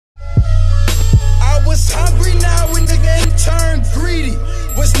was hungry, now in the game turned greedy.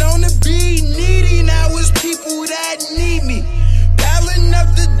 Was known to be needy, now it's people that need me. Piling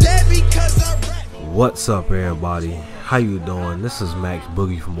up the debt because I rap. What's up, everybody? How you doing? This is Max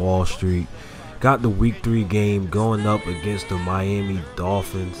Boogie from Wall Street. Got the week 3 game going up against the Miami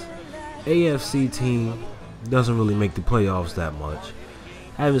Dolphins. AFC team doesn't really make the playoffs that much.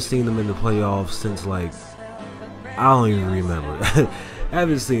 Haven't seen them in the playoffs since I don't even remember.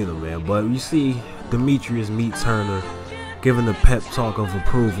 Haven't seen them, man. But you see Demetrius Meat Turner giving the pep talk of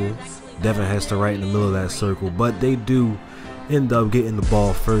approval. Devin Hester right in the middle of that circle, but they do end up getting the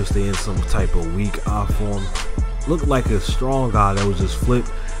ball first. They in some type of weak eye form. Looked like a strong guy that was just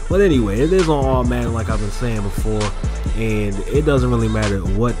flipped. But anyway, it is on all Madden, like I've been saying before, and it doesn't really matter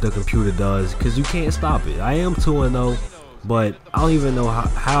what the computer does because you can't stop it. I am 2-0, but I don't even know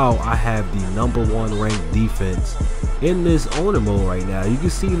how I have the #1 ranked defense in this owner mode right now. You can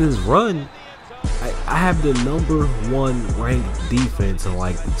see this run. I have the #1 ranked defense in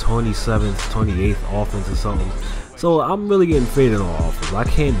like the 27th, 28th offense or something. So I'm really getting faded on offense. I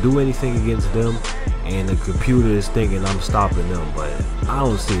can't do anything against them, and the computer is thinking I'm stopping them, but I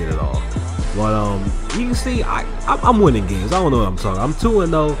don't see it at all. But you can see I'm winning games. I don't know what I'm talking. I'm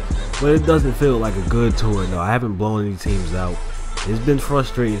 2-0, but it doesn't feel like a good 2-0. I haven't blown any teams out. It's been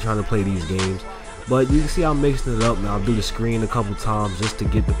frustrating trying to play these games, but you can see I'm mixing it up now. I'll do the screen a couple times just to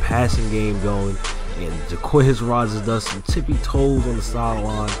get the passing game going, and Jaquiz Rogers does some tippy toes on the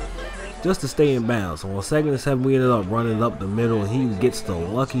sideline just to stay in bounds. So on 2nd and 7, we ended up running up the middle, and he gets the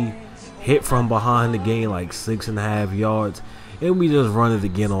lucky hit from behind the game, like 6.5 yards, and we just run it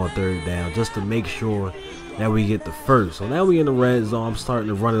again on 3rd down just to make sure that we get the first. So now we in the red zone. I'm starting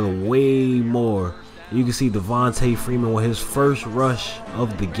to run it way more. You can see Devontae Freeman with his first rush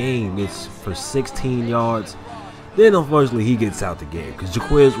of the game. It's for 16 yards. Then unfortunately he gets out the game because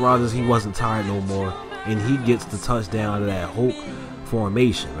Jaquiz Rogers, he wasn't tired no more, and he gets the touchdown out of that Hulk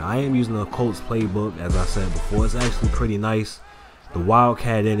formation. I am using the Colts playbook, as I said before. It's actually pretty nice. The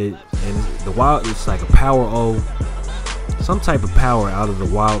Wildcat in it, and it's like a power O, some type of power out of the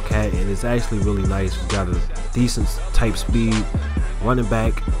Wildcat, and it's actually really nice. We got a decent type speed, running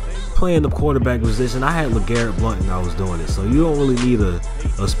back, playing the quarterback position. I had LeGarrette Blount and I was doing it, so you don't really need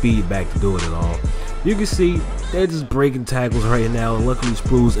a speed back to do it at all. You can see they're just breaking tackles right now. Luckily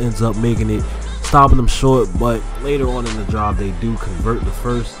Spruce ends up making it, stopping them short, but later on in the drive they do convert the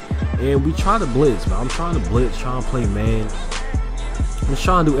first, and we try to blitz. But I'm trying to blitz, trying to play man. I'm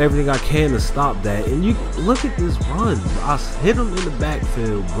trying to do everything I can to stop that, and you look at this run. I hit him in the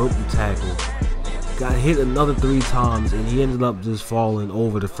backfield, broke the tackle, got hit another 3 times, and he ended up just falling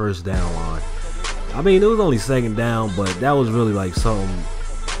over the 1st down line. I mean, it was only 2nd down, but that was really like something.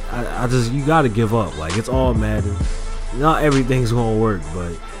 You gotta give up. Like, it's all Madden. Not everything's gonna work,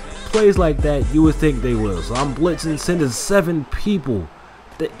 but plays like that, you would think they will. So I'm blitzing, sending 7 people.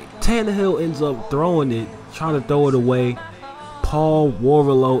 Tannehill ends up throwing it, trying to throw it away. Paul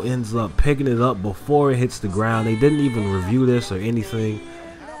Warrilow ends up picking it up before it hits the ground. They didn't even review this or anything.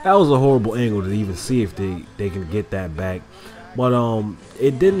 That was a horrible angle to even see if they can get that back. But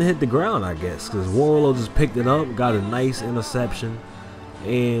it didn't hit the ground, I guess, because Warrilow just picked it up, got a nice interception,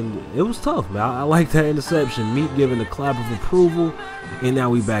 and it was tough, man. I like that interception. Meat giving the clap of approval, and now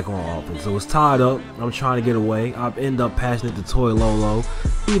we back on offense. So it's tied up. I'm trying to get away. I end up passing it to Toy Lolo.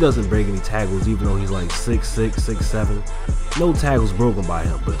 He doesn't break any tackles, even though he's like 6'6", 6'7". No tackles broken by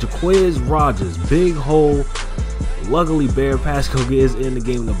him. But Jaquiz Rogers, big hole. Luckily, Bear Pasco is in the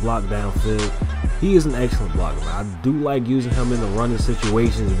game to block downfield. He is an excellent blocker. I do like using him in the running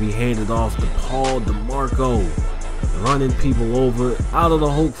situations. We handed off to Paul DeMarco, running people over out of the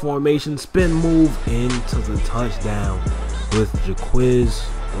Hulk formation, spin move into the touchdown with Jaquiz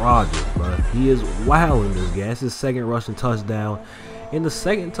Rogers, bro. He is wild in this game. That's his 2nd rushing touchdown and the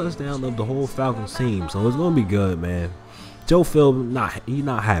 2nd touchdown of the whole Falcons team. So it's gonna be good, man. Joe Philbin, he's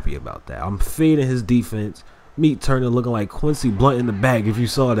not happy about that. I'm fading his defense. Meat Turner looking like Quincy Blunt in the back if you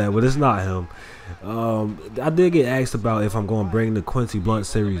saw that, but it's not him. I did get asked about if I'm going to bring the Quincy Blunt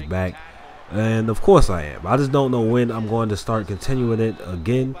series back, and of course I am. I just don't know when I'm going to start continuing it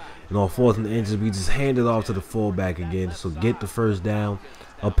again. And on 4th and inches, we just hand it off to the fullback again, so get the 1st down.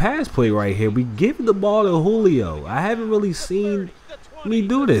 A pass play right here. We give the ball to Julio. I haven't really seen me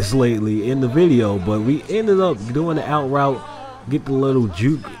do this lately in the video, but we ended up doing the out route, get the little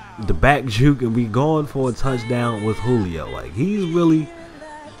juke, the back juke, and we going for a touchdown with Julio. Like, he's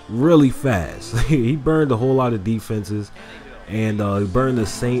really fast. He burned a whole lot of defenses, and he burned the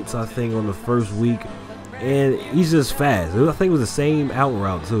Saints, I think, on the 1st week, and he's just fast. I think it was the same out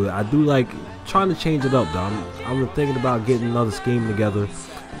route too. I do like trying to change it up though. I'm thinking about getting another scheme together,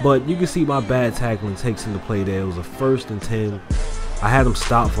 But you can see my bad tackling takes into play there. It was a 1st and 10. I had him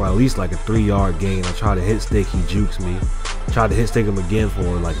stop for at least like a 3-yard gain. I tried to hit stick, he jukes me. Tried to hit stick him again for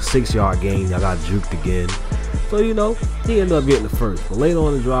like a 6-yard gain. I got juked again. So, you know, he ended up getting the first. But later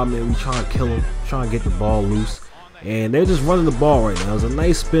on in the drive, man, we trying to kill him, trying to get the ball loose. And they're just running the ball right now. It was a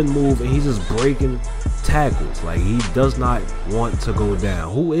nice spin move, and he's just breaking tackles. Like, he does not want to go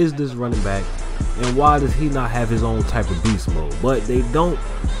down. Who is this running back, and why does he not have his own type of beast mode? But they don't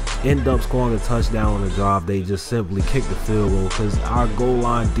end up scoring a touchdown on the drive. They just simply kick the field goal because our goal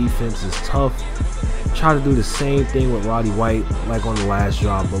line defense is tough. Try to do the same thing with Roddy White like on the last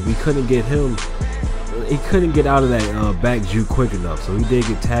drive, but we couldn't get him. He couldn't get out of that back juke quick enough. So he did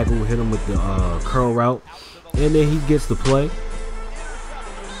get tackled, hit him with the curl route, and then he gets the play.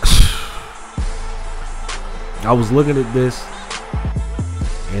 I was looking at this,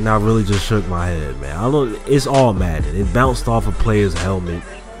 and I really just shook my head, man. I don't. It's all Madden. It bounced off a player's helmet,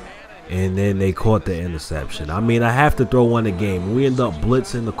 and then they caught the interception. I mean, I have to throw one a game. We end up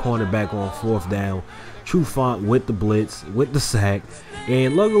blitzing the cornerback on 4th down. Trufant with the blitz, with the sack,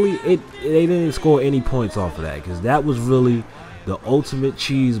 and luckily they didn't score any points off of that, because that was really the ultimate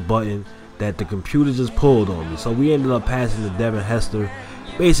cheese button that the computer just pulled on me. So we ended up passing to Devin Hester,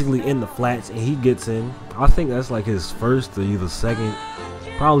 basically in the flats, and he gets in. I think that's like his 1st or either 2nd,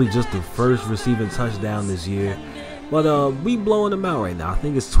 probably just the 1st receiving touchdown this year. But we blowing them out right now. I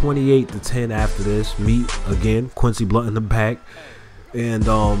think it's 28-10 after this. Meet again, Quincy Blunt in the back. And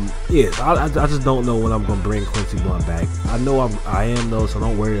yeah, I just don't know when I'm gonna bring Quincy Blunt back. I know I am though, so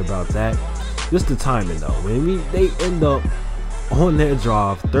don't worry about that. Just the timing though. When they end up on their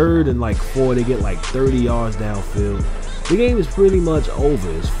drive, 3rd and like 4, they get like 30 yards downfield. The game is pretty much over.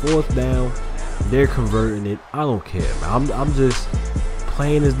 It's 4th down. They're converting it. I don't care, man. I'm just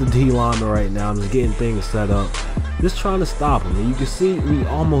playing as the D lineman right now. I'm just getting things set up, just trying to stop him. And you can see we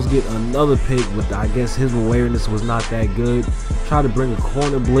almost get another pick, but I guess his awareness was not that good. Try to bring a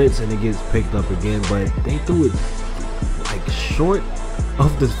corner blitz, and it gets picked up again. But they threw it like short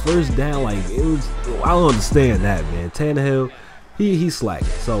of the 1st down. Like, it was. I don't understand that, man. Tannehill, he's slacking.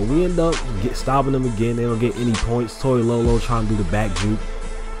 So we end up stopping him again. They don't get any points. Tory Lolo trying to do the back juke,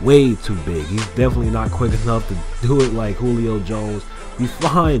 way too big. He's definitely not quick enough to do it like Julio Jones. We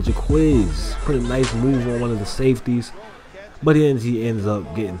find Jaquiz, put a nice move on one of the safeties, but then he ends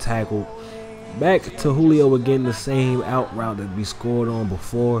up getting tackled. Back to Julio again, the same out route that we scored on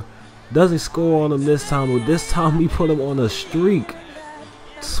before. Doesn't score on him this time, but this time we put him on a streak.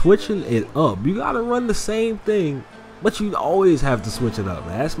 Switching it up. You gotta run the same thing, but you always have to switch it up,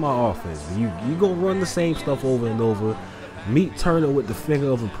 man. That's my offense. You gonna run the same stuff over and over. Meet Turner with the finger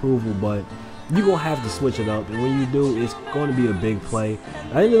of approval, but you're going to have to switch it up, and when you do, it's going to be a big play.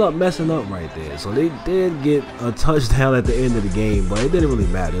 I ended up messing up right there, so they did get a touchdown at the end of the game, but it didn't really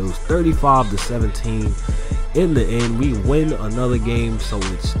matter. It was 35-17 in the end. We win another game, so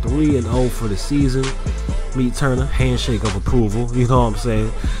it's 3-0 for the season. Meet Turner, handshake of approval, you know what I'm saying?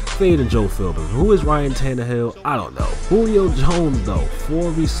 Fade and Joe Philbin. Who is Ryan Tannehill? I don't know. Julio Jones, though,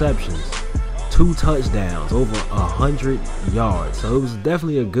 4 receptions. 2 touchdowns, over 100 yards. So it was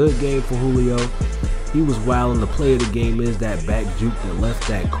definitely a good game for Julio. He was wild, and the play of the game is that back juke that left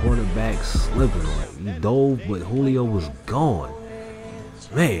that cornerback slipping. Like, he dove, but Julio was gone.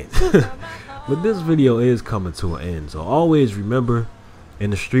 Man. But this video is coming to an end. So always remember, in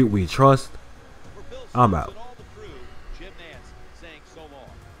the street we trust. I'm out.